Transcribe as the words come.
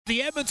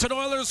the Edmonton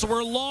Oilers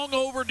were long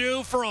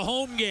overdue for a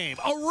home game,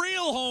 a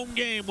real home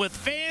game with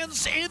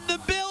fans in the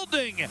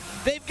building.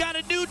 They've got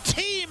a new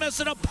team as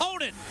an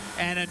opponent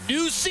and a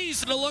new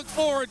season to look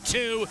forward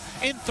to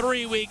in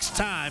 3 weeks'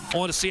 time. I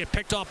want to see it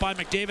picked off by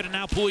McDavid, and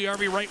now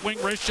Puljujarvi, right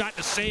wing, wrist shot, and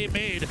a save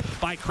made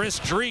by Chris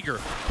Driedger,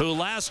 who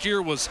last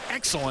year was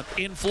excellent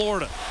in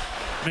Florida.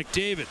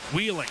 McDavid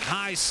wheeling,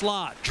 high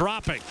slot,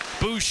 dropping.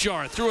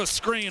 Bouchard through a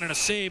screen and a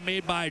save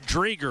made by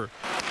Driedger.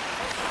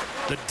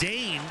 The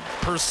Dane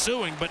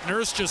pursuing, but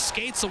Nurse just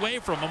skates away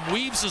from him,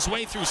 weaves his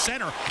way through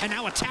center, and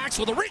now attacks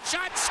with a reach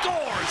shot,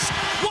 scores!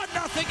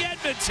 1-0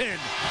 Edmonton.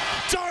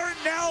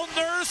 Darnell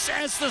Nurse,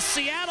 as the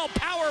Seattle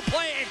power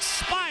play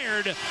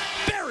expired,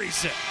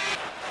 buries it.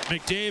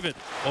 McDavid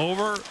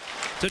over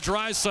to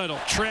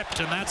Draisaitl,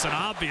 tripped, and that's an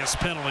obvious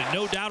penalty.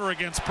 No doubter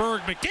against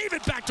Berg.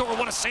 McDavid backdoor,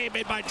 what a save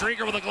made by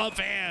Driedger with a glove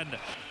hand.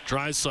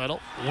 Draisaitl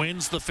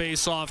wins the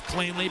face-off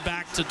cleanly,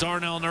 back to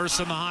Darnell Nurse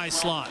in the high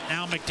slot.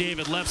 Now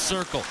McDavid, left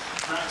circle,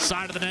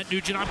 side of the net,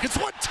 Nugent Hopkins,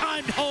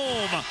 one-timed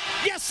home.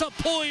 Yes, a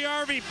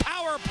Puljujarvi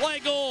power play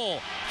goal.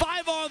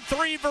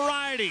 5-on-3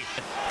 variety.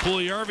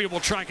 Puljujarvi will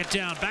track it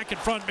down, back in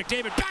front,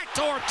 McDavid,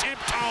 backdoor,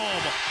 tipped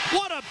home.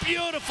 What a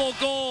beautiful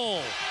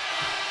goal.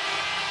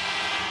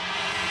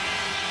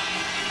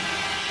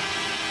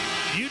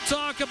 You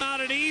talk about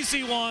an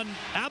easy one.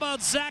 How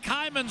about Zach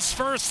Hyman's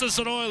first as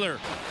an Oiler?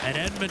 And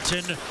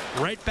Edmonton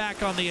right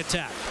back on the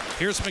attack.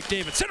 Here's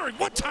McDavid centering,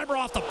 one-timer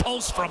off the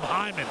post from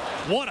Hyman.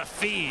 What a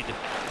feed.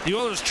 The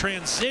Oilers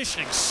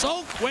transitioning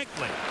so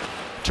quickly.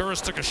 Turris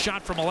took a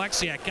shot from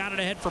Alexiak, got it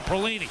ahead for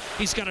Perlini.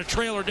 He's got a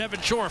trailer,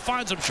 Devin Shore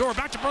finds him, Shore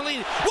back to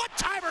Perlini.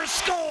 One-timer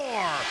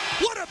score!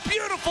 What a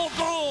beautiful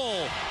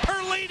goal!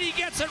 Perlini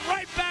gets it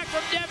right back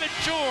from Devin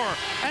Shore,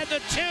 and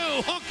the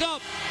two hook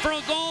up for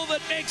a goal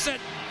that makes it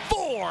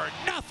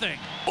 4-0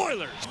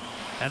 Oilers.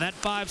 And that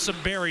five-some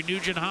Barry,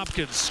 Nugent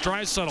Hopkins,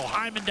 Draisaitl,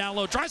 Hyman down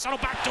low,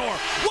 Draisaitl backdoor,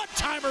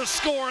 one-timer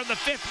score, and the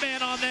fifth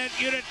man on that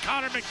unit,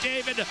 Connor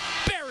McDavid,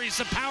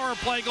 buries a power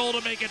play goal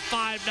to make it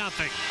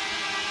 5-0.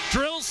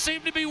 Drills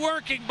seem to be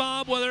working,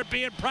 Bob, whether it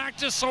be in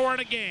practice or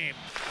in a game.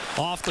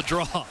 Off the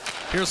draw,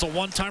 here's a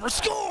one-timer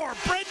score,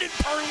 Brendan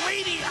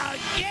Perlini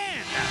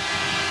again.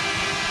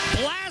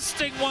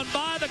 Blasting one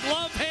by the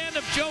glove hand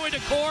of Joey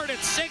Daccord at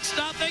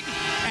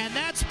 6-0, and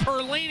that's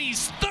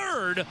Perlini's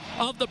third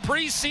of the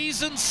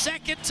preseason,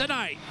 second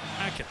tonight.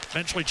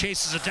 Eventually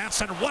chases it down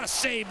center. What a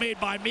save made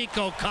by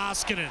Mikko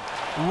Koskinen.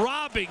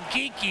 Robbing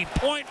Geekie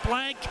point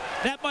blank.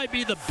 That might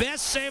be the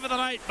best save of the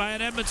night by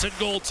an Edmonton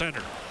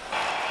goaltender.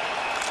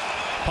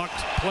 Puck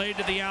played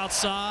to the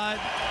outside,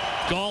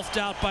 golfed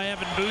out by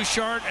Evan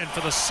Bouchard, and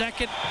for the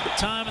second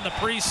time in the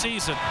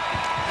preseason,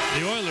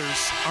 the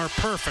Oilers are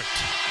perfect.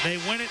 They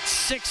win it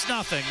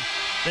 6-0.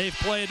 They've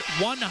played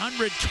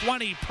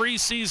 120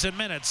 preseason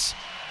minutes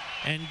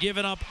and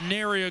given up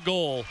nary a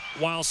goal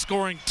while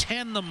scoring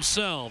 10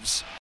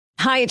 themselves.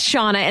 Hi, it's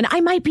Shauna, and I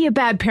might be a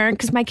bad parent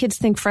because my kids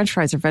think French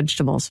fries are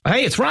vegetables.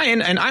 Hey, it's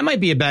Ryan, and I might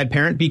be a bad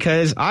parent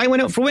because I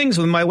went out for wings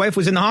when my wife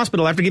was in the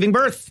hospital after giving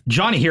birth.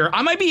 Johnny here.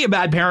 I might be a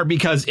bad parent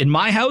because in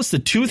my house, the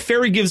tooth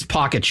fairy gives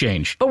pocket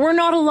change. But we're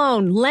not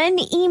alone. Len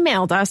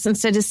emailed us and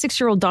said his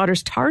 6-year-old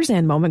daughter's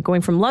Tarzan moment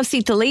going from love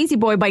seat to lazy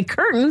boy by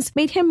curtains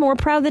made him more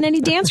proud than any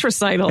dance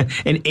recital.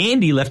 And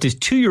Andy left his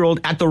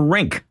 2-year-old at the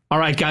rink. All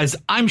right, guys,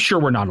 I'm sure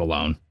we're not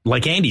alone.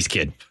 Like Andy's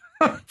kid.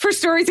 For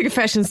stories and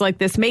confessions like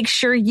this, make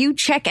sure you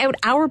check out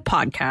our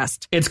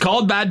podcast. It's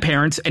called Bad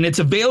Parents, and it's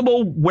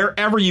available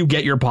wherever you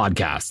get your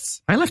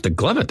podcasts. I left a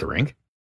glove at the rink.